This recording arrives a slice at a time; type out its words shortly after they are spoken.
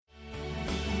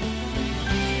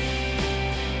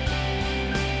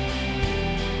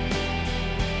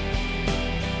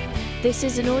This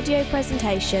is an audio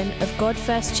presentation of God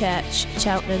First Church,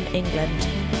 Cheltenham, England.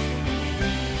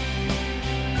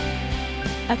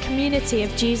 A community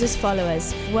of Jesus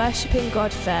followers worshipping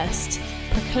God first,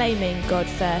 proclaiming God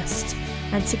first,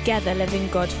 and together living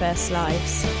God first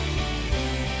lives.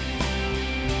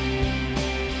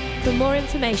 For more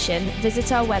information,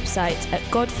 visit our website at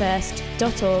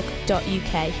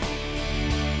godfirst.org.uk.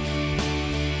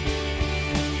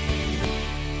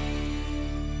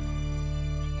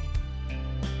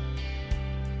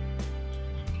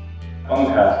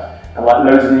 Bunker, and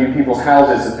like loads of new people's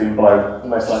houses have been blown,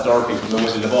 almost like Dorothy from The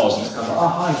Wizard of Oz, and it's kind of like, oh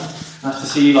hi, nice to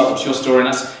see you, like what's your story?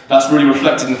 And that's really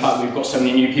reflected in the fact that we've got so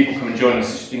many new people come and join us.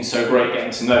 It's been so great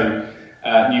getting to know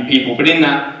new people. But in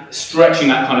that, stretching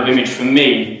that kind of image for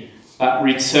me, that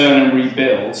return and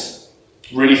rebuild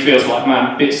really feels like,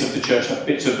 man, bits of the church,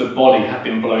 bits of the body have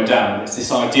been blown down. And it's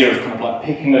this idea of kind of like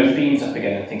picking those themes up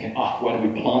again and thinking, where do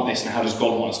we plant this and how does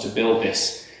God want us to build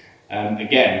this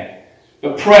again?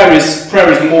 But prayer is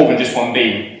more than just one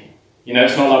beam. You know,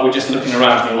 it's not like we're just looking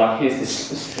around and you're like, here's this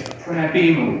specific prayer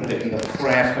beam and we put it in the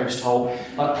prayer post hole.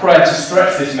 Like prayer, to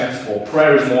stretch this metaphor,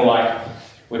 prayer is more like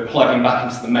we're plugging back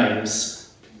into the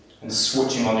mains and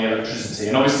switching on the electricity.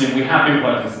 And obviously we have been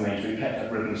plugged into the mains, we've kept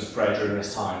up rhythms of prayer during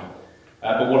this time.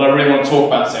 But what I really want to talk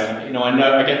about today, you know,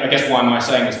 I guess why am I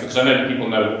saying this? Because I know that people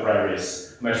know what prayer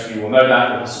is. Most of you will know that,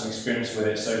 you'll have some experience with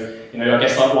it. So, you know, I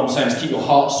guess like what I'm saying is keep your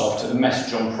heart soft to the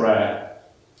message on prayer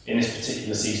in this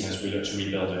particular season as we look to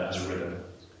rebuild it as a rhythm.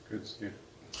 Good, Steve.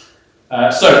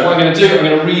 So what I'm going to do, I'm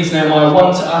going to read Nehemiah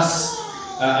 1 to us,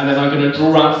 and then I'm going to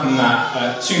draw out from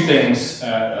that two things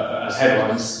as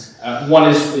headlines. One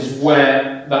is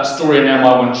where that story in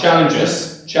Nehemiah 1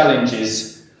 challenges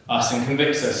us and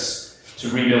convicts us to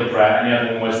rebuild prayer, and the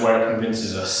other one was where it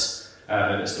convinces us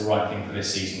that it's the right thing for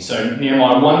this season. So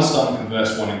Nehemiah 1, starting from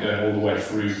verse 1 and going all the way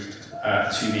through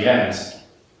to the end.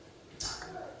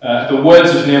 The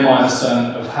words of Nehemiah the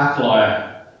son of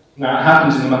Hakaliah. Now it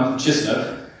happened in the month of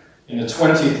Chislev, in the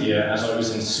 20th year, as I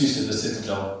was in Susa the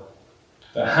citadel,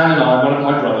 that Hananiah, one of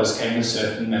my brothers, came with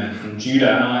certain men from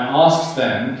Judah, and I asked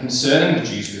them concerning the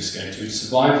Jews who escaped, who had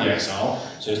survived the exile.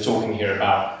 So he's talking here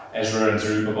about Ezra and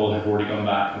Zerubbabel who've already gone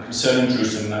back, and concerning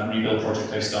Jerusalem, that rebuild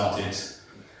project they started.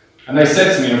 And they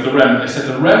said to me of the remnant,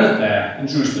 the remnant there in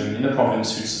Jerusalem, in the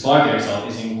province, who survived the exile,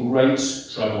 is in great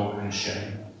trouble and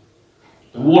shame.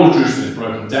 The wall of Jerusalem is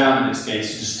broken down and its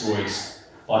gates are destroyed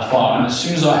by fire. And as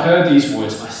soon as I heard these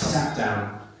words, I sat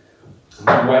down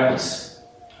and wept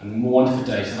and mourned for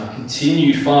days. And I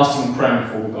continued fasting and praying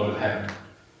before the God of heaven.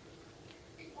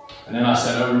 And then I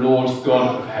said, O Lord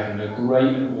God of heaven, a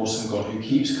great and awesome God who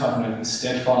keeps covenant and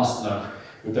steadfast love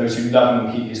with those who love him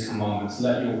and keep his commandments,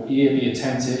 let your ear be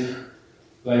attentive,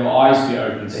 let your eyes be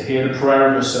open to hear the prayer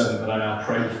of your servant that I now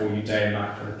pray before you day and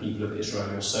night for the people of Israel,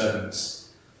 your servants.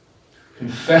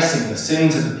 Confessing the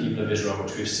sins of the people of Israel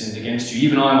which we have sinned against you.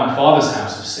 Even I and my father's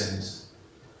house have sinned.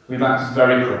 We have acted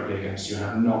very corruptly against you and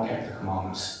have not kept the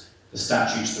commandments, the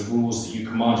statutes, the rules that you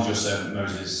commanded your servant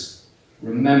Moses.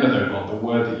 Remember, though God, the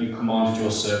word that you commanded your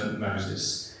servant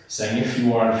Moses, saying, if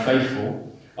you are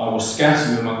unfaithful, I will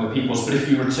scatter you among the peoples, but if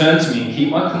you return to me and keep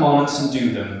my commandments and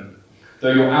do them,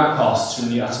 though your outcasts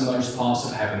from the uttermost parts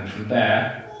of heaven, from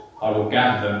there I will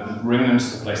gather them and bring them to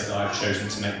the place that I have chosen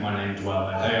to make my name dwell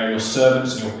there. They are your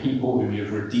servants and your people whom you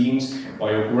have redeemed by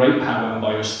your great power and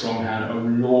by your strong hand. O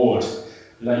Lord,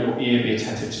 let your ear be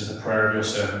attentive to the prayer of your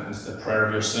servant and to the prayer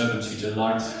of your servants who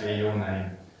delight to fear your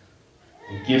name.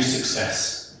 And give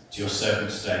success to your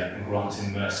servant today and grant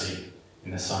him mercy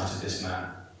in the sight of this man.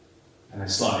 And then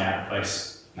slightly out of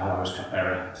place, now I was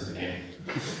cupbearer to the king.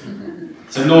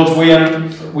 So Lord,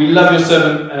 we love your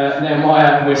servant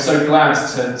Nehemiah, and we're so glad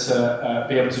to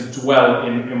be able to dwell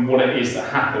in what it is that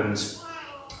happened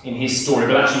in his story.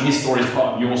 But actually his story is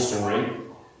part of your story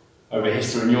over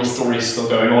history, and your story is still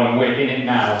going on, and we're in it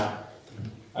now.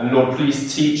 And Lord,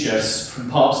 please teach us from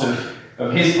parts of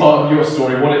his part of your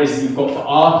story what it is that you've got for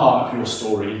our part of your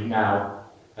story now,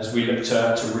 as we look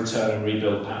to return and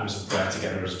rebuild patterns of prayer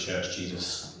together as a church,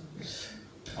 Jesus.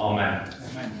 Amen.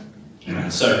 Amen.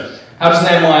 So, how does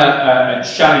Nehemiah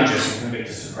challenge us and convict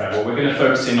us to pray? Well, we're going to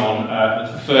focus in on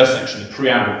the first section, the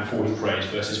preamble before he prays,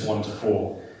 verses 1 to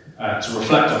 4, to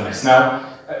reflect on this. Now,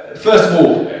 first of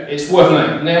all, it's worth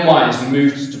noting, Nehemiah is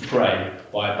moved to pray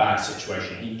by a bad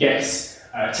situation. He gets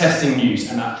testing news,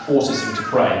 and that forces him to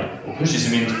pray, or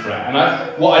pushes him into prayer. And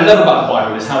what I love about the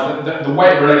Bible is how the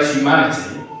way it relates to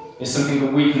humanity is something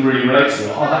that we can really relate to.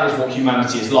 That is what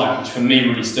humanity is like, which for me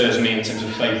really stirs me in terms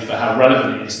of faith for how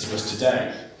relevant it is to us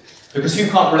today. Because who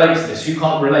can't relate to this? Who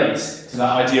can't relate to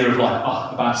that idea of like,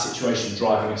 a bad situation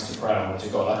driving us to prayer or to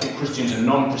God? I think Christians and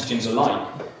non-Christians alike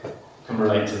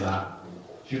relate to that.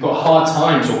 If you've got hard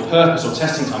times or purpose or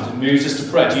testing times, it moves us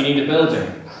to prayer. Do you need a building?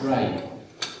 Pray.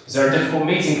 Is there a difficult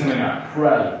meeting coming up? Pray.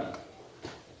 Are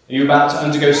you about to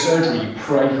undergo surgery? You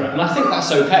pray for it. And I think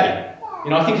that's okay.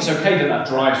 I think it's okay that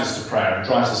drives us to prayer and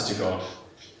drives us to God.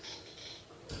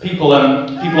 People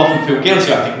often feel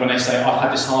guilty, I think, when they say, I've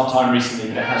had this hard time recently,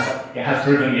 but it has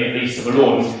driven me at least to the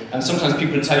Lord. And sometimes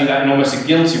people tell you that in almost a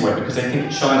guilty way because they think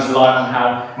it shines a light on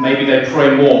how maybe they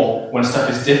pray more when stuff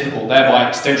is difficult. Thereby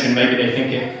extension, maybe they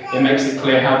think it makes it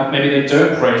clear how maybe they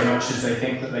don't pray as much as they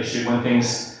think that they should when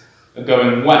things are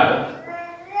going well.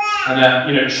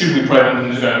 And, should we pray when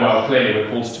things are going well? Clearly,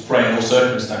 we're called to pray in all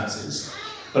circumstances.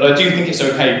 But I do think it's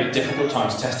okay that difficult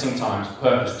times, testing times,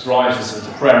 purpose drives us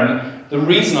into prayer. And the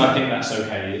reason I think that's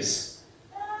okay is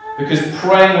because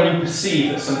praying when you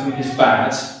perceive that something is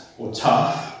bad or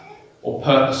tough or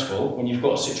purposeful, when you've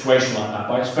got a situation like that,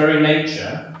 by its very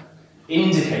nature,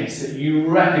 indicates that you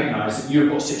recognise that you've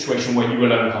got a situation where you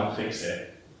alone can't fix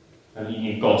it and that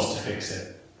you need God to fix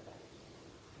it.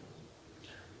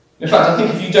 In fact, I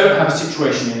think if you don't have a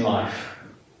situation in life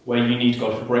where you need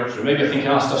God for breakthrough, maybe you're thinking,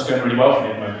 stuff's going really well for me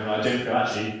at the moment, and I don't feel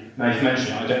actually, now you've mentioned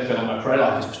it, I don't feel like my prayer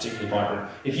life is particularly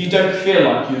vibrant. If you don't feel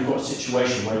like you've got a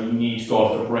situation where you need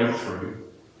God for breakthrough,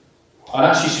 I'd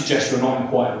actually suggest you're not in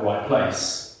quite the right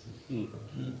place. And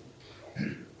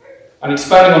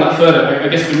expanding on that further, I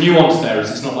guess the nuance there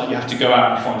is it's not like you have to go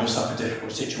out and find yourself a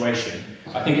difficult situation.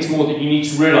 I think it's more that you need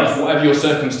to realise whatever your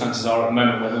circumstances are at the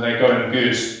moment, whether they're going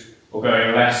good or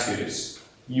going less good,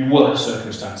 you will have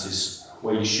circumstances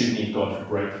where you should need God for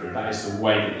breakthrough. That is the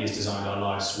way that He's designed our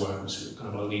lives to work, which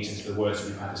kind of leads into the words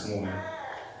that we've had this morning.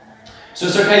 So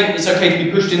it's okay to be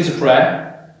pushed into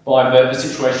prayer by the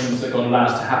situations that God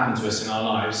allows to happen to us in our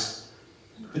lives.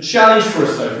 The challenge for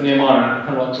us, though, for Nehemiah, and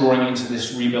kind of like drawing into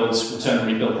this return and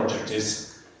rebuild project,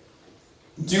 is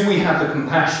do we have the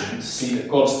compassion to see that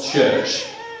God's church,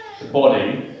 the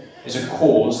body, is a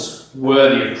cause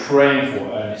worthy of praying for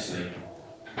earnestly?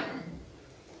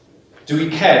 Do we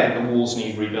care that the walls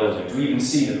need rebuilding? Do we even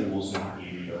see that the walls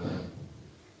need rebuilding?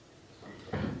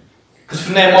 Because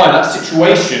for Nehemiah, that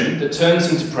situation that turns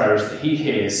into prayer is that he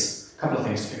hears a couple of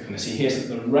things to pick from this. He hears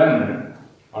that the remnant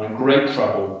are in great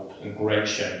trouble and great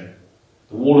shame.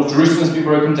 The wall of Jerusalem has been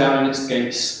broken down and its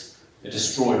gates are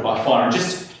destroyed by fire. And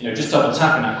just double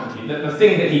tapping that quickly, the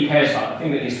thing that he cares about, the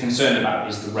thing that he's concerned about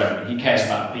is the remnant. He cares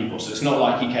about the people. So it's not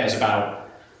like he cares about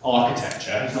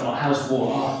architecture. He's not like, how's the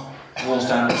wall? Walls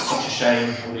down, it's such a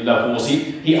shame, we love walls.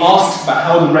 He asks about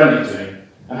how the remnant are doing,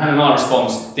 and Hananiah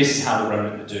responds, this is how the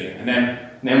remnant are doing. And then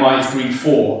Nehemiah is grieved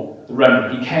for the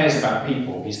remnant. He cares about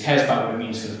people, he cares about what it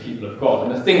means for the people of God.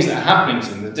 And the things that are happening to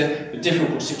them, the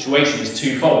difficult situation is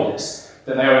twofold. It's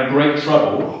that they are in great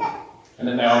trouble, and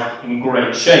that they are in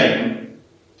great shame.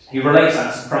 He relates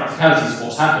that to the practicalities of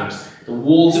what's happened. The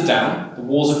walls are down, the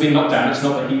walls have been knocked down. It's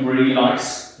not that he really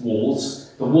likes walls.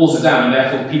 The walls are down and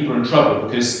therefore people are in trouble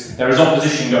because there is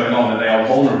opposition going on and they are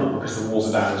vulnerable because the walls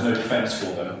are down. There's no defence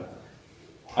for them.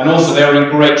 And also they are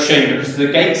in great shame because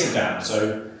the gates are down.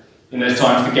 So in those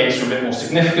times the gates were a bit more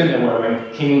significant. They were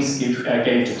when kings gave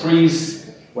decrees,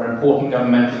 where important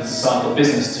governmental and societal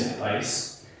business took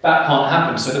place. That can't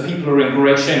happen. So the people are in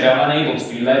great shame. They're unable to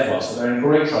be led well. So they're in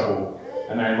great trouble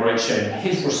and they're in great shame. And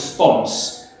his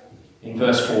response in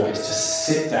verse 4 is to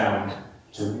sit down,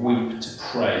 to weep, to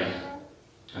pray,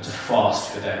 and to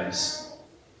fast for days.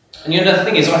 And the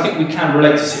thing is, I think we can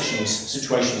relate to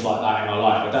situations like that in our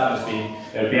life. I doubt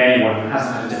there would be anyone who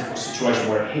hasn't had a difficult situation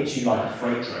where it hits you like a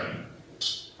freight train.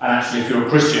 And actually, if you're a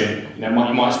Christian, you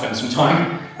might spend some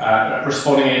time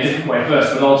responding in a different way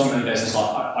first, but ultimately there's this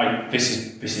like, this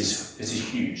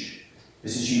is huge.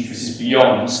 This is huge. This is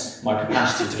beyond my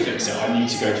capacity to fix it. I need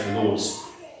to go to the Lord's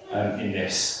in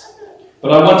this.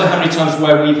 But I wonder how many times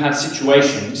where we've had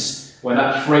situations where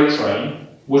that freight train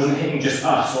wasn't hitting just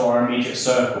us or our immediate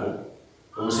circle,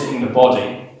 but was hitting the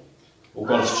body or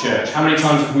God's church. How many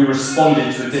times have we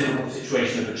responded to a difficult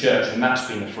situation of the church, and that's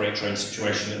been the freight train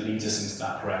situation that leads us into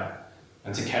that prayer,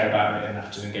 and to care about it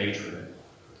enough to engage with it?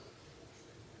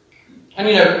 And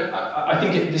I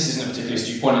think this isn't a particularly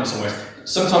astute point in some ways.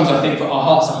 Sometimes I think that our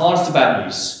hearts are hard to bad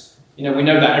news. We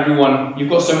know that everyone, you've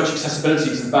got so much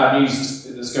accessibility to the bad news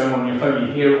that's going on your phone,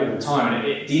 you hear it all the time, and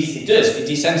it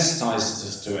desensitizes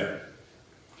us to it.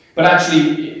 But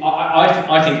actually,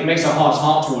 I think it makes our hearts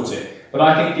hard towards it. But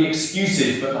I think the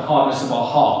excuses, but the hardness of our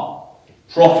heart,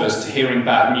 proffers to hearing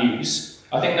bad news.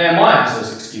 I think Nehemiah has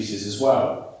those excuses as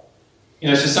well.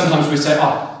 So sometimes we say,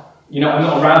 I'm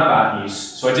not around bad news,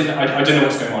 so I don't know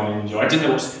what's going on in India. I didn't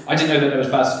know that there was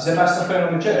bad stuff. Is there bad stuff going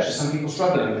on in the church? Are some people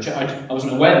struggling in the church? I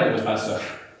wasn't aware that there was bad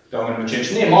stuff going on in the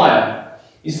church. Nehemiah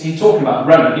He's talking about the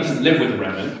remnant. He doesn't live with the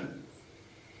remnant.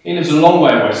 He lives a long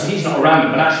way away, so he's not around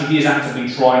them, but actually he is actively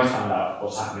trying to find out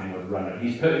what's happening with the remnant.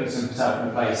 He's putting himself in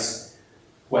a place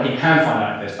where he can find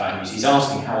out if there's bad news. He's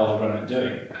asking, how are the remnant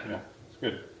doing? Yeah, it's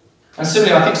good. And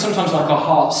similarly, I think sometimes like our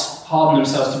hearts harden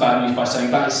themselves to bad news by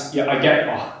saying, that is, yeah, I get,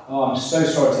 I'm so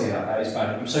sorry to hear that, that is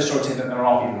bad news. I'm so sorry to hear that there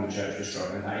are people in the church who are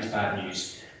struggling, that is bad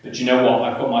news. But do you know what?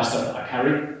 I've got my stuff that I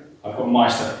carry. I've got my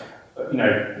stuff.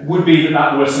 Would be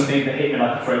that was something that hit me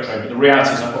like a freight train, but the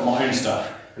reality is I've got my own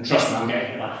stuff. And trust me, I'm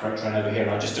getting hit like a freight train over here,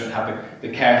 and I just don't have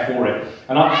the care for it.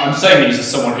 And I'm saying these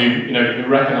as someone who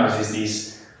recognises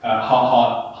these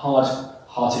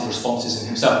hard-hearted responses in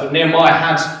himself. But Nehemiah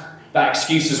had that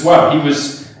excuse as well. He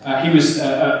was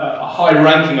a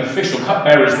high-ranking official.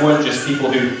 Cupbearers weren't just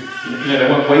people who, they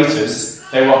weren't waiters.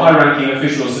 They were high-ranking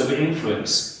officials of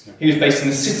influence. He was based in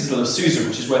the citadel of Susa,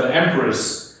 which is where the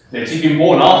emperors lived. He'd been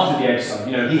born after the exile.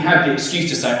 He had the excuse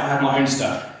to say, I have my own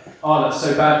stuff. Oh, that's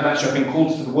so bad. Actually, I've been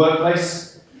called to the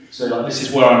workplace. So this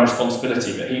is where I'm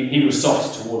responsibility. But he was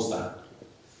soft towards that.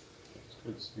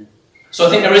 So I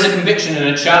think there is a conviction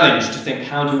and a challenge to think,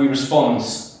 how do we respond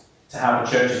to how the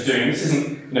church is doing? This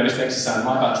isn't, this makes it sound, am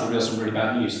I about to reveal some really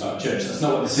bad news about the church? That's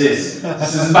not what this is.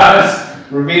 This is about us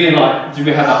revealing, do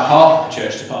we have that heart of the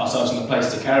church to put ourselves in the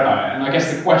place to care about it? And I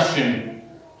guess the question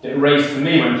that it raised for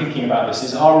me when thinking about this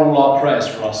is, are all our prayers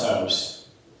for ourselves?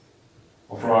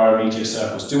 Or for our immediate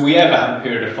circles? Do we ever have a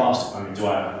period of fasting? Do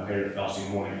I ever have a period of fasting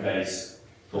in the morning for days?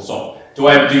 Full stop. Do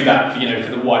I ever do that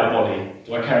for the wider body?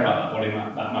 Do I care about that body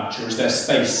that much? Or is there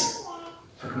space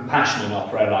for compassion in our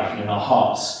prayer life and in our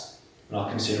hearts and our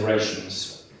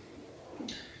considerations?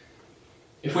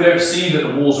 If we don't see that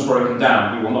the walls are broken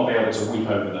down, we will not be able to weep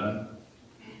over them.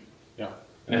 Yeah.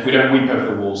 And if we don't weep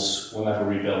over the walls, we'll never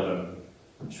rebuild them.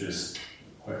 Which was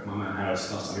quote my man Harris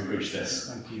last time we preached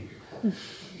this. Thank you.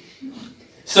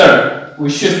 So, we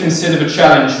should consider the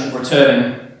challenge of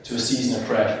returning to a season of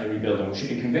prayer for the rebuilding. We should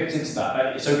be convicted to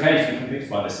that. It's okay to be convicted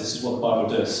by this. This is what the Bible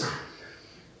does.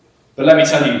 But let me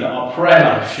tell you that our prayer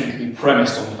life shouldn't be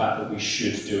premised on the fact that we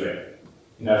should do it.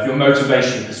 If your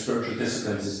motivation for spiritual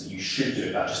disciplines is that you should do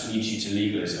it, that just leads you to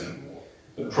legalism.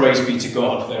 But praise be to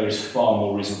God, there is far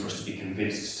more reason for us to be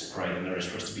convinced to pray than there is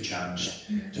for us to be challenged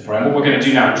to pray. And what we're going to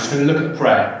do now, we're just going to look at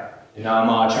prayer in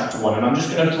Nehemiah chapter 1, and I'm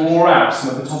just going to draw out some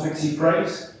of the topics he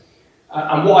prays.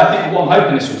 And what I'm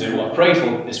hoping this will do, what I prayed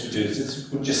for this would do, is this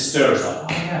would just stir us like, oh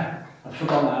yeah, I've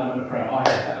forgotten that element of prayer. Oh yeah,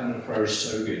 that element of prayer is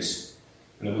so good.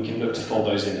 And then we can look to fold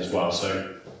those in as well.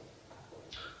 So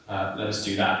let us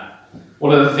do that.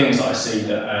 What are the things that I see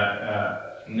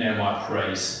that Nehemiah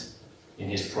prays in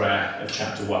his prayer of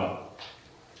chapter 1?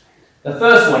 The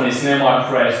first one is Nehemiah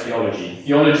prays theology.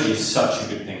 Theology is such a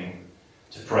good thing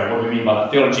to pray. What do we mean by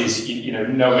that? Theology is,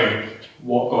 knowing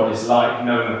what God is like,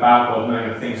 knowing about God, knowing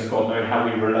the things of God, knowing how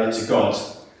we relate to God.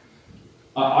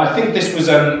 I think this was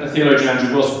the theologian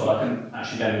Andrew Wilson, but I can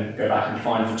actually then go back and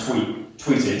find the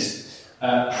tweeted.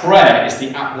 Prayer is the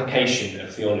application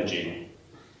of theology.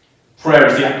 Prayer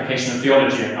is the application of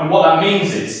theology. And what that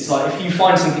means is, it's like if you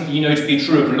find something you know to be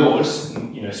true of the Lord,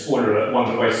 spoiler alert, one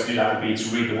of the ways to do that would be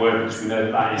to read the Word, because we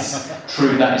know that is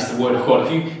true, that is the Word of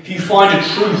God. If you find a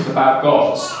truth about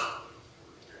God,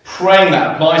 praying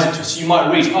that applies it to us. You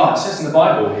might read, it says in the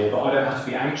Bible here, but I don't have to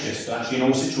be anxious. But actually in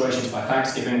all situations, by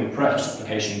thanksgiving with prayer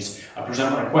supplications, I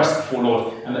present my request before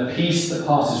Lord, and the peace that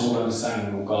passes all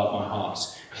understanding will guard my heart.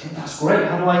 I think that's great.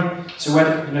 How do I,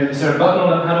 is there a button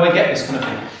on it? How do I get this kind of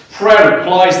thing? Prayer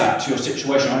applies that to your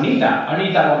situation. I need that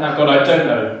right now. God, I don't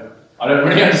know. I don't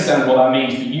really understand what that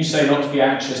means, but you say not to be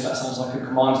anxious. That sounds like a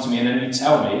command to me. And then you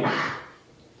tell me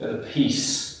that the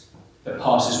peace that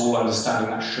passes all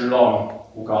understanding, that shalom,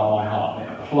 will guard my heart.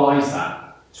 And it applies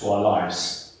that to our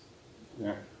lives.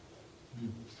 Yeah.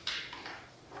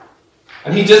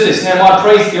 And he does this. Nehemiah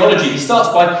prays theology. He starts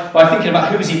by thinking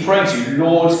about who is he praying to?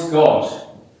 Lord God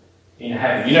in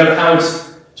heaven. Howard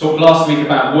talked last week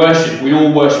about worship. We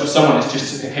all worship someone. It's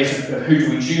just a case of who do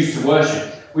we choose to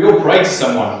worship. We all pray to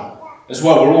someone as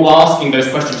well. We're all asking those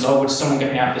questions. Would someone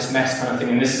get me out of this mess kind of thing?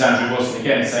 And this is Andrew Wilson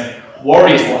again saying,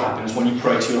 worry is what happens when you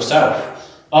pray to yourself.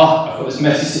 I've got this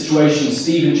messy situation.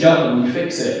 Steve in Cheltenham, will you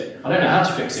fix it? I don't know how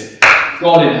to fix it.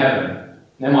 God in heaven.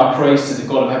 Nehemiah prays to the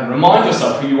God of heaven. Remind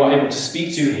yourself who you are able to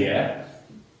speak to here,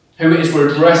 who it is we're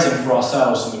addressing for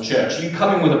ourselves in the church. Are you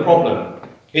coming with a problem?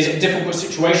 Is it a difficult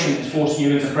situation that's forcing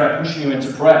you into prayer, pushing you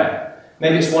into prayer?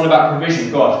 Maybe it's one about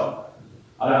provision. God,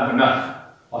 I don't have enough.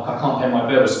 I can't pay my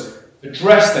bills.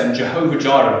 Address then Jehovah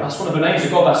Jireh. That's one of the names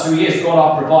of God. That's who he is. God,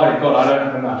 our provider. God, I don't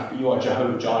have enough, but you are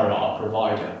Jehovah Jireh, our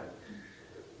provider.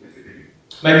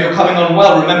 Maybe you're coming on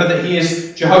well. Remember that he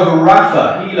is Jehovah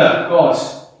Rapha, healer. God,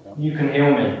 you can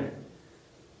heal me.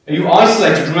 Are you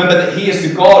isolated? Remember that he is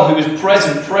the God who is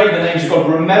present. Pray the names of God.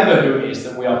 Remember who it is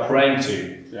that we are praying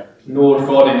to. Yeah. Lord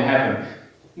God in heaven.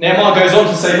 Nehemiah goes on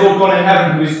to say, Lord God in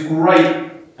heaven, who is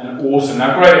great and awesome.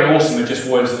 Now, great and awesome are just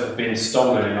words that have been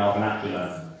stolen in our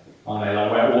vernacular, aren't they?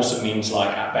 Like, where awesome means,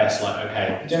 like, at best, like,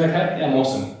 okay. Are you doing okay? Yeah, I'm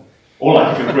awesome. Or,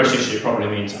 like, if you're British, it probably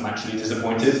means I'm actually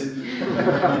disappointed.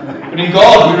 But in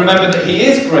God, we remember that he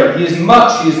is great. He is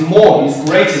much. He is more. He is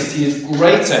greatest. He is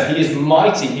greater. He is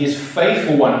mighty. He is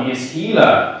faithful one. He is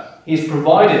healer. He is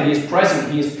provider. He is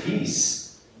present. He is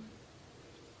peace.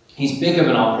 He's bigger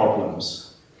than our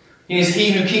problems. He is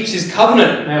he who keeps his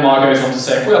covenant, Nehemiah goes on to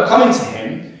say. If we are coming to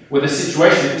him with a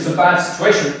situation, if it's a bad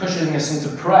situation, pushing us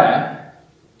into prayer,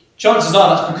 chances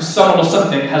are that's because someone or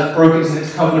something has broken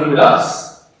its covenant with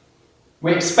us.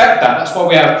 We expect that. That's why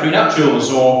we have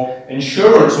prenuptials or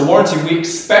insurance or warranty. We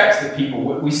expect that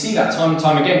people, we see that time and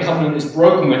time again, covenant is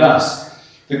broken with us.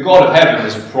 The God of heaven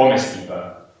is a promise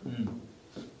keeper.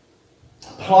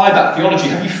 Apply that theology.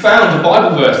 Have you found a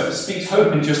Bible verse that speaks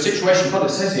hope into your situation? God, it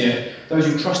says here, those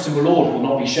who trust in the Lord will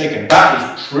not be shaken.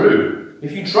 That is true.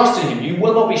 If you trust in him, you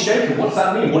will not be shaken. What does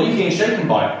that mean? What are you being shaken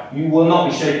by? You will not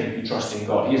be shaken if you trust in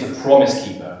God. He is a promise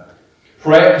keeper.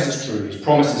 Pray because it's true. His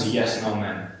promises are yes and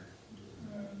amen.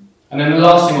 And then the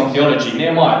last thing on theology,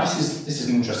 Nehemiah, this is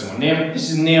an interesting one. This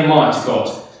is Nehemiah to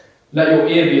God. Let your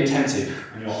ear be attentive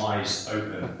and your eyes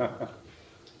open.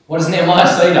 Why does Nehemiah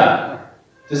say that?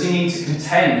 Does he need to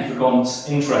contend for God's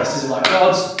interest? Is it like,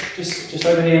 God, just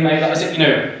over here, mate? Like, is it,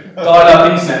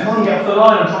 dial-up internet? Come on, get off the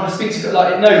line, I'm trying to speak to you.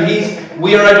 Like, no,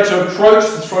 we are able to approach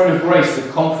the throne of grace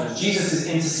with confidence. Jesus is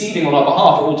interceding on our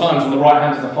behalf at all times on the right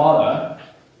hand of the Father.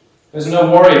 There's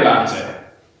no worry about it.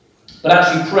 But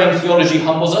actually praying theology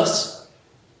humbles us.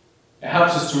 It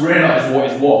helps us to realise what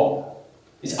is what.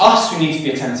 It's us who need to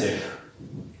be attentive,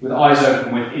 with eyes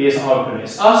open, with ears open.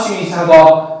 It's us who need to have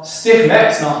our stiff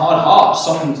necks and our hard hearts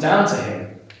softened down to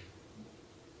him.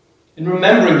 In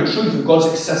remembering the truth of God's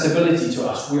accessibility to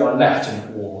us, we are left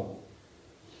in awe.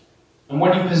 And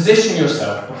when you position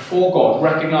yourself before God,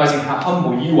 recognising how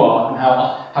humble you are and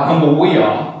how humble we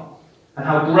are, and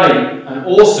how great and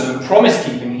awesome and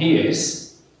promise-keeping he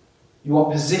is, you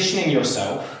are positioning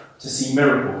yourself to see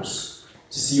miracles,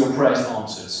 to see your prayers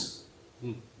answered.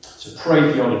 So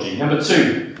pray theology. Number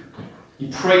 2,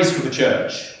 he prays for the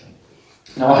church.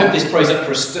 Now I hope this stirs up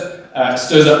for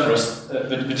us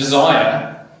the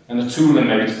desire and the tooling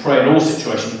maybe to pray in all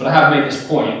situations, but I have made this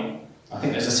point. I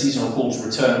think there's a seasonal call to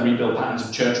return and rebuild patterns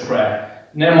of church prayer.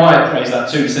 Nehemiah prays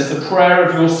that too. He says, the prayer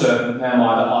of your servant,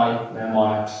 Nehemiah, that I,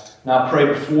 Nehemiah, now pray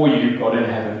before you, God in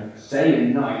heaven, day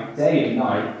and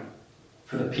night,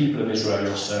 for the people of Israel,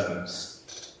 your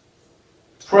servants.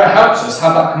 Prayer helps us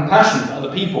have that compassion for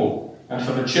other people and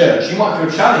for the church. You might feel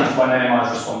challenged by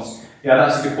Nehemiah's response. Yeah,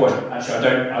 that's a good point. Actually,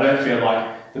 I don't feel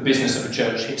like the business of a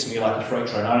church hits me like a freight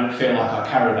train. I don't feel like I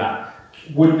carry that.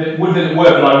 Would that it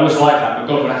work, but I was like that. But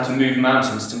God would have to move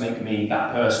mountains to make me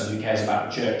that person who cares about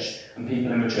the church and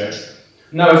people in the church.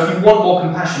 No, if you want more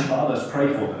compassion for others, pray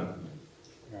for them.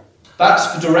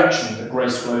 That's the direction that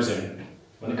grace flows in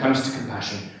when it comes to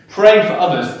compassion. Praying for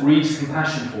others breeds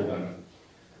compassion for them.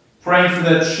 Praying for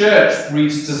the church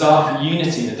breeds desire for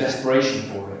unity and a desperation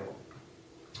for it.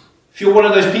 If you're one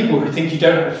of those people who think you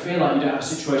don't feel like you don't have a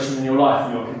situation in your life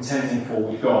that you're contending for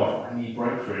with God and need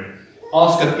breakthrough,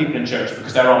 ask other people in church,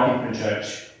 because there are people in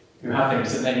church who have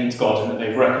things that they need God and that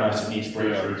they've recognised it needs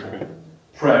breakthrough for.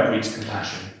 Prayer breeds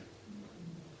compassion.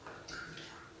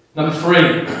 Number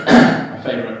 3, my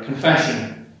favourite,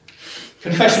 confession.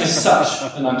 Confession is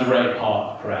such an underrated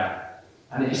part of prayer,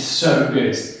 and it is so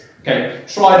good. Okay,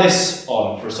 try this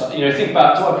on for a second. Think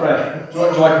about, do I pray?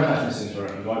 Do I confess my sins very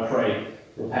often? Do I pray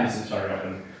repentance very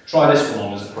often? Try this one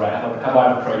on as a prayer. Have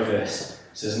I ever prayed for this?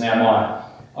 It says Nehemiah,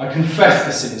 I confess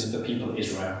the sins of the people of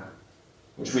Israel,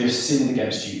 which we have sinned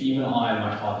against you. Even I and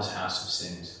my father's house have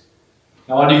sinned.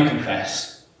 Now I do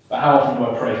confess, but how often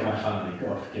do I pray for my family?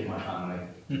 God, forgive my family.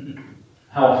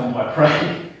 How often do I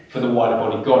pray for the wider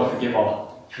body? God, forgive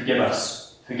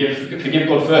us. Forgive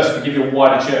God first. Forgive your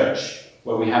wider church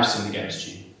where we have sinned against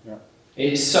you. Yeah.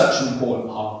 It is such an important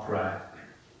part of prayer.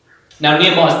 Now,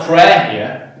 Nehemiah's prayer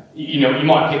here, you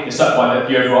might pick this up by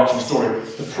the overarching story.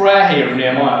 The prayer here of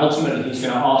Nehemiah, ultimately he's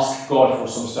going to ask God for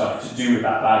some stuff to do with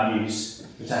that bad news,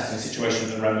 the testing situation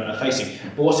that the remnant are facing.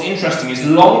 But what's interesting is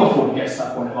long before he gets to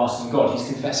that point of asking God, he's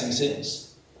confessing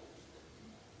sins.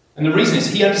 And the reason is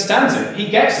he understands it. He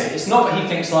gets it. It's not that he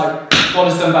thinks like, God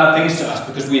has done bad things to us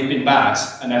because we've been bad,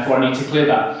 and therefore I need to clear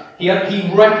that. He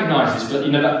recognises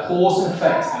that, that cause and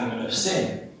effect element of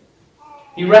sin.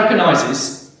 He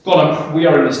recognises God, we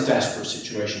are in this desperate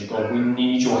situation. God, we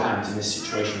need your hand in this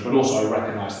situation, but also I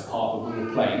recognise the part that we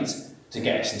have played to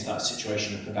get us into that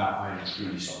situation, and for that I am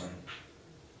truly sorry.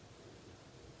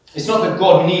 It's not that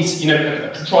God needs,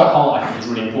 a contrite heart, I think, is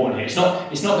really important here.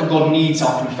 It's not that God needs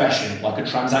our confession like a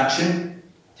transaction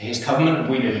to his covenant, and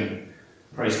we live in,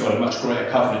 praise God, a much greater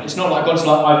covenant. It's not like God's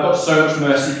like, I've got so much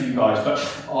mercy for you guys, but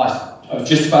I was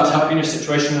just about to help you in a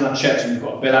situation and I checked and you've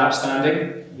got a bill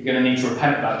outstanding. You're going to need to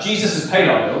repent of that. Jesus has paid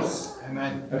our bills.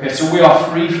 Amen. Okay, so we are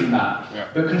free from that. Yeah.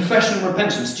 But confession and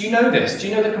repentance, do you know this? Do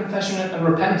you know that confession and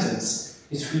repentance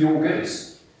is for your good?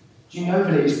 Do you know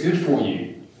that it is good for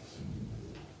you?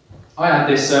 I had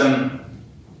this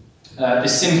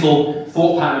sinful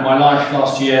thought pattern in my life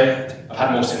last year. I've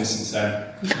had more sins since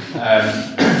then.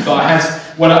 But I had,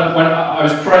 when I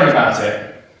was praying about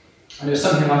it, and it was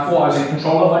something I thought I was in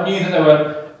control of. I knew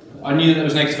that there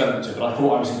was negative element to it, but I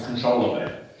thought I was in control of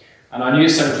it. And I knew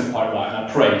it wasn't quite right, and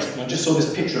I prayed. And I just saw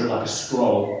this picture of like a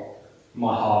scroll in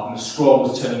my heart, and the scroll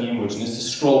was turning inwards. And as the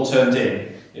scroll turned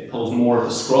in, it pulled more of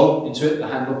the scroll into it. The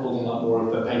handle pulled in like more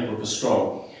of the paper of the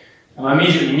scroll. And I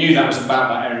immediately knew that was about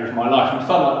that area of my life. And I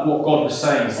felt like what God was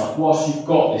saying is like, whilst you've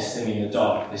got this thing in the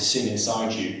dark, this sin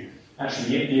inside you,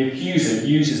 actually the accuser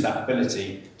uses that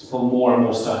ability to pull more and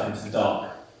more stuff into the dark.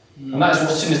 And that is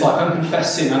what sin is like.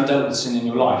 Unconfessed sin, undealt with sin in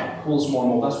your life, it pulls more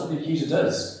and more. That's what the accuser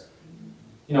does.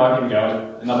 Here we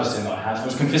go, another sin that I had. I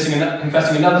was confessing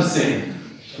another sin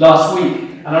last week,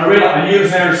 and I realised I knew it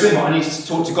was an area of sin that I needed to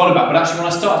talk to God about. But actually, when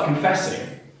I started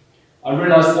confessing, I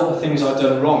realised what the things I'd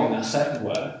done wrong in that second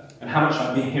were, and how much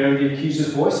I'd been hearing the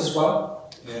accuser's voice as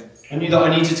well. Yeah. I knew that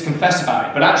I needed to confess about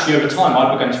it, but actually, over time,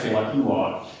 I began to feel like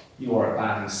you are a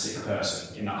bad and sick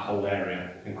person in that whole area.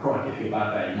 And crikey, if you're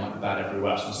bad there, you might be bad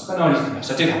everywhere else. And I was like, no, I need to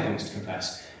confess. I did have things to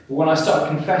confess. But when I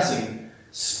started confessing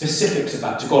specifics of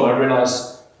that to God, I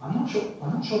realised I'm not sure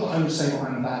that I would say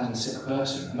I'm a bad and sick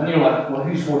person. And then you're like, well,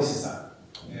 whose voice is that?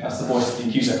 Yeah. That's the voice of the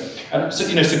accuser. And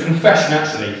so confession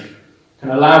actually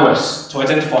can allow us to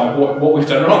identify what we've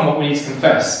done wrong, what we need to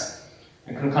confess,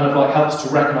 and can kind of like help us to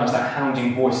recognise that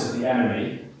hounding voice of the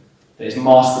enemy that is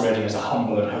masquerading as a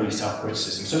humble and holy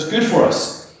self-criticism. So it's good for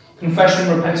us. Confession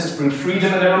and repentance bring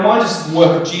freedom, and they remind us of the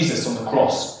work of Jesus on the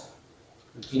cross.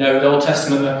 The Old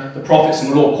Testament, the prophets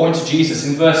and the law point to Jesus.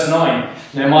 In verse 9,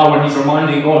 Nehemiah, when he's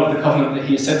reminding God of the covenant that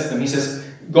he has said to them, he says,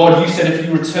 God, you said, if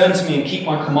you return to me and keep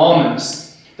my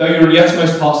commandments, though you're in the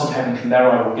uttermost parts of heaven, from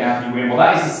there I will gather you in. Well,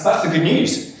 that's the good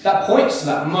news. That points to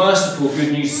that merciful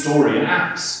good news story in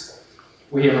Acts,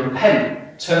 where you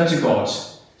repent, turn to God,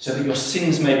 so that your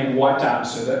sins may be wiped out,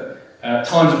 so that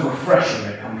times of refreshing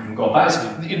may come from God.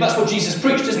 That's what Jesus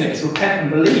preached, isn't it? It's repent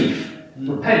and believe.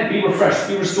 Repent, be refreshed,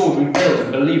 be restored, rebuild,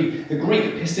 and believe. The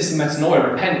Greek pistis and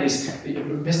metanoia,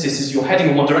 pistis is you're heading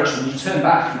in one direction, you turn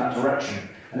back from that direction,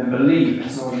 and then believe,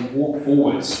 metanoia, you walk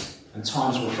forwards, and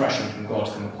times of refreshing from God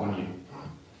come upon you.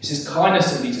 It's his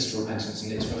kindness that leads us to repentance,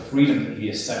 and it's for freedom that he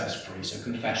has set us free. So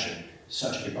confession is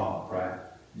such a big part of prayer.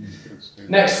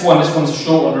 Next one, this one's a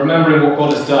short one. Remembering what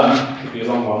God has done, could be a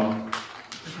long one.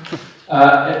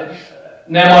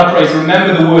 Nehemiah prays,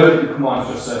 remember the word that you command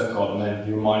your servant God, and then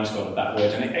he reminds God of that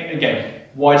word. And again,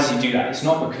 why does he do that? It's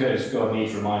not because God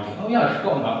needs reminding. Oh yeah, I've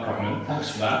forgotten about the covenant.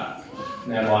 Thanks for that,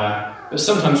 Nehemiah. But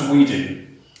sometimes we do.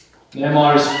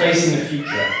 Nehemiah is facing the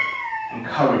future,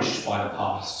 encouraged by the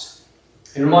past.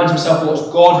 He reminds himself of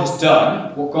what God has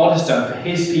done for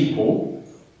his people,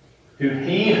 who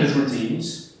he has redeemed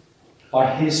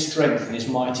by his strength and his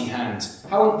mighty hand.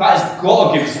 How that has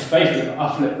got to give us a faith and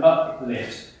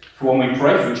uplift for when we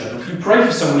pray for each other. If you pray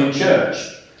for someone in church,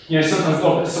 sometimes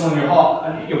God puts someone in your heart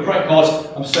and you're praying,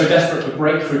 God, I'm so desperate for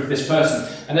breakthrough for this person.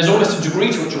 And there's almost a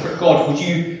degree to which you're praying,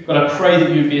 God, I pray that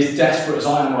you'd be as desperate as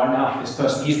I am right now for this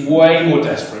person. He's way more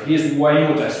desperate. He is way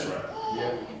more desperate.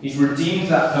 Yeah. He's redeemed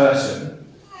that person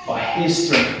by his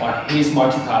strength, by his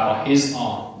mighty power, by his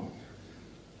arm.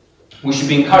 We should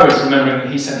be encouraged, remembering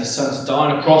that he sent his son to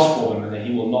die on a cross for them and that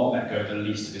he will not let go of the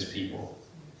least of his people.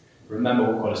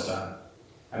 Remember what God has done.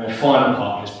 And the final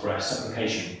part of his prayer,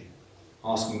 supplication,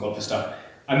 asking God for stuff.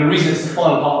 And the reason it's the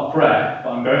final part of prayer that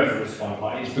I'm going through this final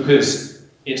part is because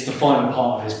it's the final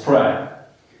part of his prayer.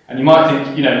 And you might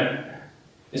think,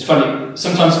 it's funny,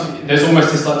 sometimes there's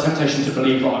almost this temptation to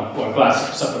believe, I'm glad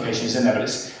supplication is in there, but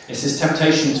it's this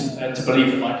temptation to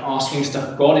believe that asking stuff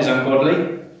of God is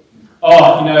ungodly.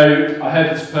 I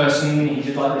heard this person, he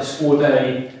did this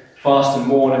 4-day fast and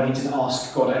mourn, and he didn't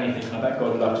ask God anything, and I bet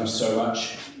God loved him so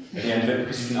much at the end of it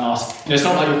because he didn't ask. It's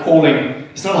not like you're calling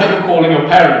your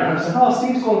parent. And say,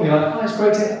 Steve's calling me, it's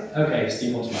great to... Okay,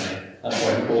 Steve wants money. That's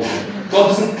why he calls me.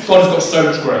 God has got so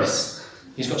much grace.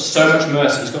 He's got so much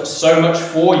mercy. He's got so much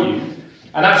for you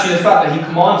And actually the fact that he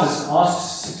commands us,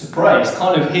 asks us to pray, is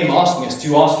kind of him asking us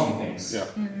to ask him things.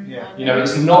 You know,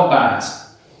 it's not bad.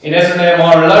 In Ezra and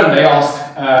Nehemiah alone, they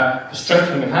ask for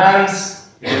strengthening of hands,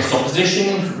 against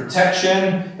opposition, for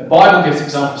protection. The Bible gives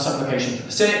example of supplication for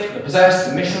the sick, for the possessed,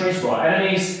 for missionaries, for our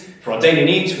enemies, for our daily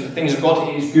needs, for the things of God.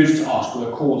 It is good to ask.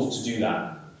 We're called to do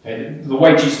that. Okay? The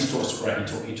way Jesus taught us to pray,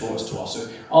 he taught us to ask.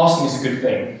 So asking is a good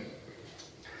thing.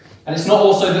 And it's not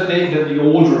also that the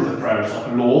order of the prayer is like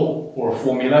a law or a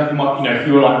formula. You might, if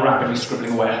you were like rapidly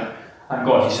scribbling away, and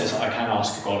God, he says, I can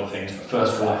ask God of things, but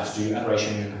first of all I have to do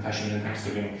adoration and confession and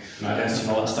thanksgiving and identity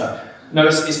and all that stuff. No,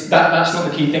 that's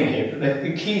not the key thing here. But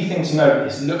the key thing to note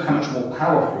is look how much more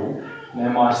powerful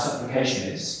Nehemiah's supplication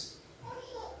is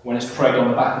when it's prayed on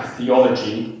the back of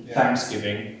theology,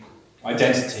 thanksgiving,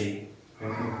 identity,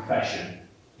 and confession.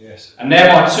 Yes. And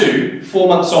Nehemiah 2, 4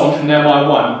 months on from Nehemiah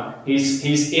 1,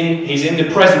 he's in the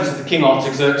presence of the king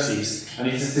Artaxerxes, and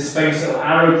he does this famous little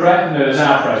arrow prayer. You know, there's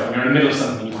our prayers when you're in the middle of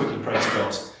something, you quickly pray to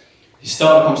God. You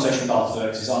start a conversation with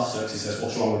Artaxerxes. Artaxerxes says,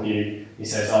 "What's wrong with you?" He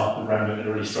says, the remnant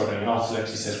are really struggling. And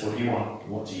Artaxerxes says, "What do you want?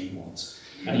 What do you want?"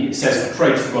 And he says, "I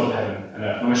prayed to the God of heaven and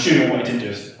earth." And I'm assuming what he didn't do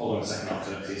is, hold on a second,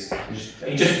 Artaxerxes.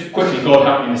 He just quickly, God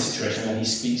help me in this situation, and then he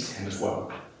speaks to him as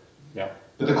well. Yeah.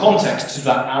 But the context of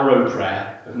that arrow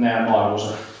prayer of Nehemiah was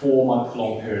a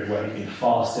 4-month-long period where he'd been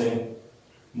fasting,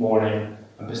 mourning,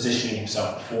 and positioning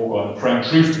himself before God and praying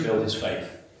truth to build his faith.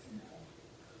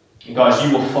 And guys,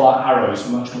 you will fire arrows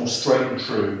much more straight and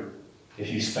true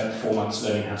if you spent 4 months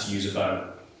learning how to use a bow.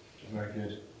 Very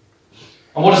good.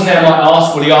 And what does Nehemiah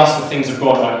ask? Well, he asks the things of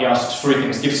God, right? He asks 3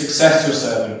 things. Give success to a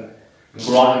servant and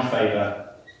grant him favour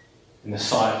in the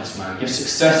sight of this man. Give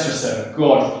success to a servant.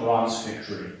 God grants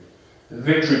victory. The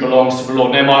victory belongs to the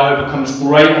Lord. Nehemiah overcomes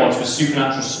great odds with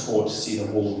supernatural support to see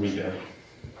the wall rebuilt.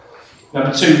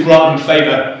 Number 2, grant him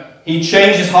favour. He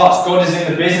changes hearts. God is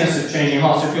in the business of changing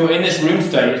hearts. If you're in this room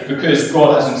today, it's because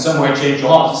God has in some way changed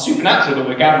your hearts. It's supernatural that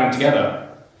we're gathering together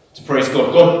to praise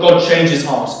God. God changes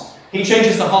hearts. He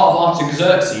changes the heart of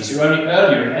Artaxerxes, who only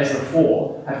earlier in Ezra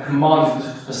 4 had commanded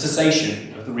the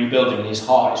cessation of the rebuilding, and his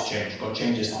heart is changed. God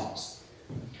changes hearts.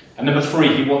 And number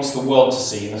 3, he wants the world to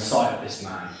see in the sight of this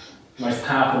man, the most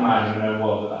powerful man in the known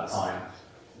world at that time.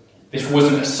 This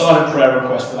wasn't a silent prayer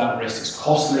request without risk. It's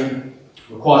costly.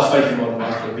 Requires faith in God and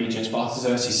radical obedience, but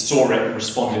Artaxerxes saw it and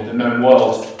responded. The known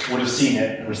world would have seen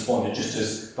it and responded, just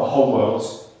as the whole world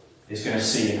is going to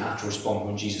see and have to respond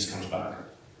when Jesus comes back.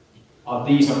 Are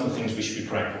these not the things we should be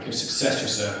praying for? Give success to your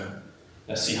servant.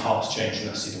 Let's see hearts change and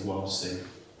let's see the world see.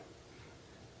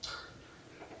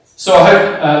 So I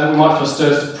hope that we might feel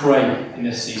stirred to pray in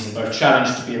this season, both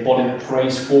challenged to be a body that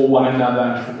prays for one another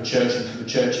and for the church and for the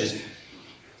churches.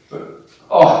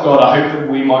 Oh God, I hope that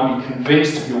we might be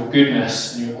convinced of your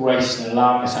goodness and your grace in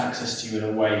allowing us access to you in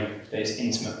a way that is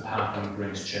intimate and powerful and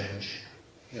brings change.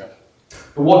 Yeah.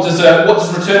 But what does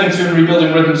returning to and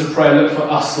rebuilding rhythms of prayer look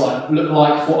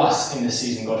like for us in this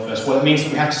season, God first? Well, it means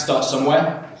that we have to start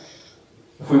somewhere.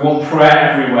 If we want prayer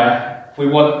everywhere, if we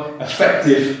want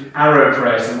effective arrow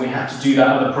prayers, then we have to do that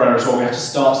other prayer as well. We have to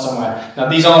start somewhere. Now,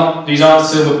 these aren't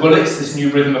silver bullets, this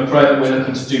new rhythm of prayer that we're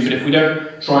looking to do. But if we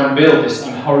don't try and build this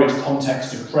unhurried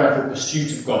context of prayerful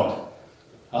pursuit of God,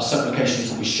 our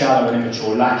supplications will be shallow and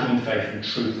immature, lacking in faith and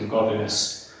truth and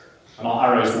godliness, and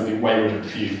our arrows will be wayward and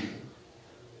few.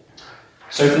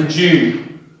 So from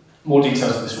June, more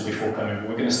details of this will be forthcoming.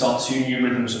 We're going to start 2 new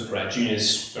rhythms of prayer. June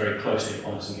is very closely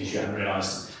upon us, in case you haven't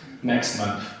realised. Next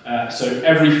month. So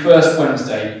every first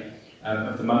Wednesday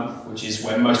of the month, which is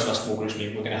where most of our small groups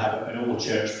meet, we're going to have an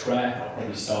all-church prayer. I'll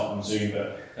probably start on Zoom,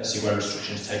 but let's see where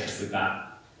restrictions take us with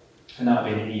that. And that'll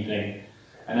be in the evening.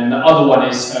 And then the other one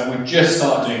is, we've just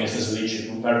started doing this as a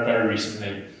leadership very, very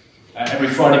recently. Every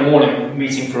Friday morning, we're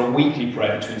meeting for a weekly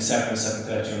prayer between 7 and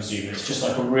 7:30 on Zoom. It's just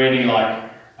like a really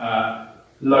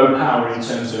low power in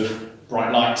terms of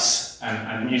bright lights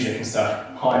and music and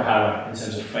stuff, high power in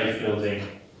terms of faith building,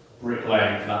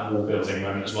 bricklaying for that wall building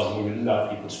moment as well. And we would love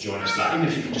people to join us for that, even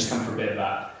if you can just come for a bit of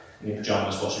that in your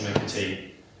pyjamas whilst you make the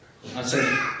tea. I'd say the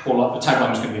tagline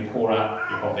was going to be pour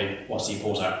out your coffee whilst he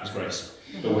pours out his grace.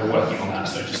 But we're working on that,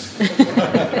 so just... You're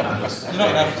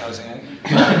not advertising, are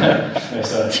you? No,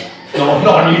 sir. Not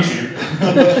on YouTube.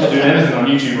 Not doing anything on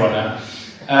YouTube right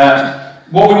now.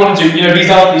 What we want to do, these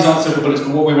aren't silver bullets,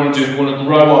 but what we want to do is we want to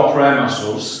grow our prayer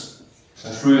muscles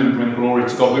and through them bring glory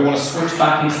to God. We want to switch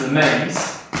back into the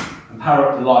mains and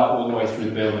power up the light all the way through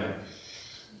the building.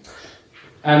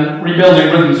 And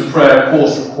rebuilding rhythms of prayer, of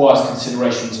course, requires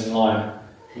considerations in line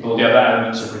with all the other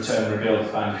elements of return and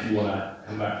rebuild. And if you want to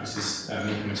come back, this is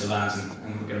me coming to land,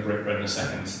 and we're going to break bread in a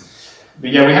second. But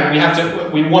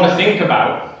yeah, we want to think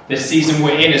about this season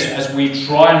we're in as we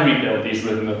try and rebuild these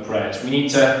rhythm of prayers. We need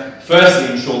to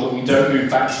firstly ensure that we don't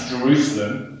move back to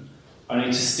Jerusalem, only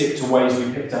to stick to ways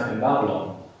we picked up in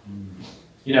Babylon.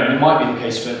 You know, and it might be the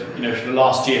case for the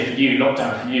last year for you,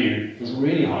 lockdown for you, was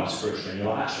really hard spiritually.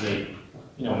 You're actually,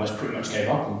 almost pretty much gave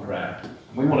up on prayer.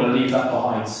 And we want to leave that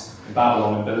behind in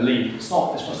Babylon and believe it's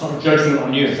not a judgment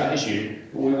on you if that is you,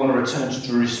 but we want to return to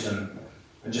Jerusalem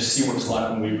and just see what it's like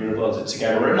when we rebuild it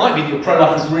together. Or it might be that your prayer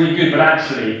life is really good, but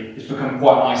actually it's become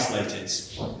quite isolated.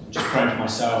 I'm just praying for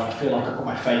myself. I feel like I've got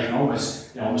my faith, and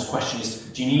almost question is,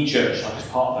 do you need church like as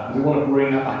part of that? And we want to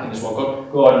bring that back in as well.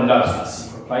 God loves that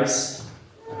secret place.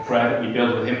 The prayer that we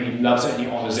build with him, he loves it and he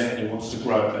honours it and he wants to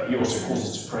grow it, but he also calls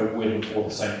us to pray with and for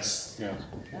the saints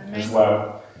as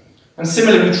well. And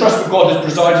similarly, we trust that God has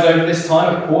presided over this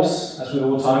time, of course. As with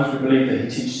all times, we believe that he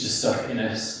teaches us stuff in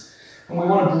us. And we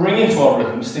want to bring into our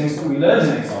rhythms things that we learned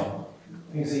in exile,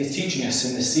 things that he's teaching us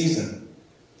in this season.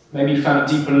 Maybe you found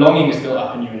a deeper longing has built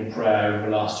up in you in prayer over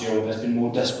the last year, or there's been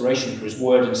more desperation for his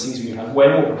word in season. We've had way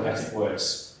more prophetic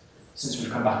words since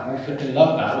we've come back. And I flipping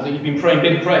love that. Or that you've been praying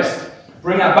big prayers.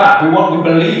 Bring that back. We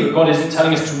believe that God isn't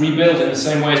telling us to rebuild it in the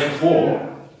same way as before.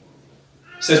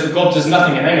 It says that God does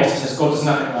nothing in Amos. It says God does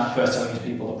nothing without first telling his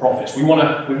people, the prophets. We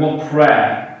want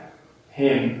prayer,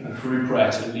 him, and through prayer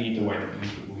to lead the way that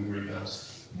we rebuild.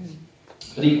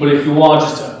 But equally, if you are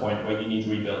just at a point where you need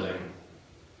rebuilding,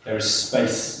 there is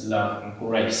space, love, and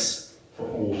grace for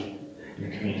all in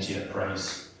the community that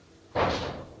prays.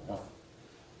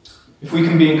 If we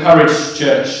can be encouraged,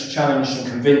 church, challenged, and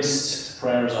convinced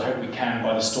prayer, as I hope we can,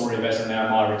 by the story of Ezra and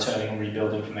Nehemiah returning and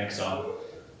rebuilding from exile,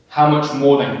 how much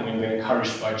more then can we be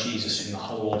encouraged by Jesus, whom the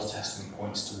whole Old Testament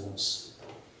points towards,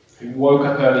 who woke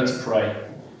up early to pray,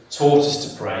 taught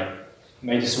us to pray,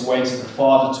 made us a way to the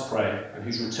Father to pray, and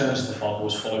whose return to the Father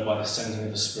was followed by the sending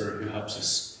of the Spirit who helps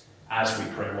us as we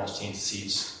pray whilst he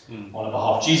intercedes on our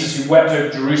behalf. Jesus, who wept over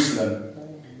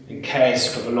Jerusalem and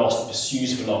cares for the lost,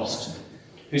 pursues the lost,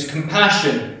 whose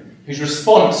compassion, whose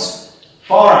response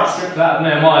far outstripped that of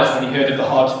Nehemiah's when he heard of the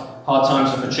hard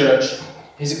times of the church.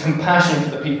 His compassion for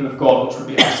the people of God, which would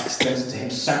be as extended to him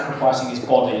sacrificing his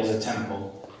body as a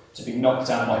temple, to be knocked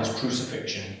down by his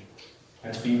crucifixion,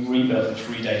 and to be rebuilt in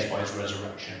 3 days by his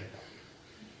resurrection.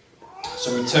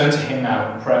 So we turn to him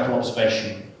now in prayerful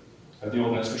observation of the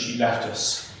ordinance which he left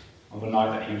us on the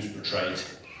night that he was betrayed.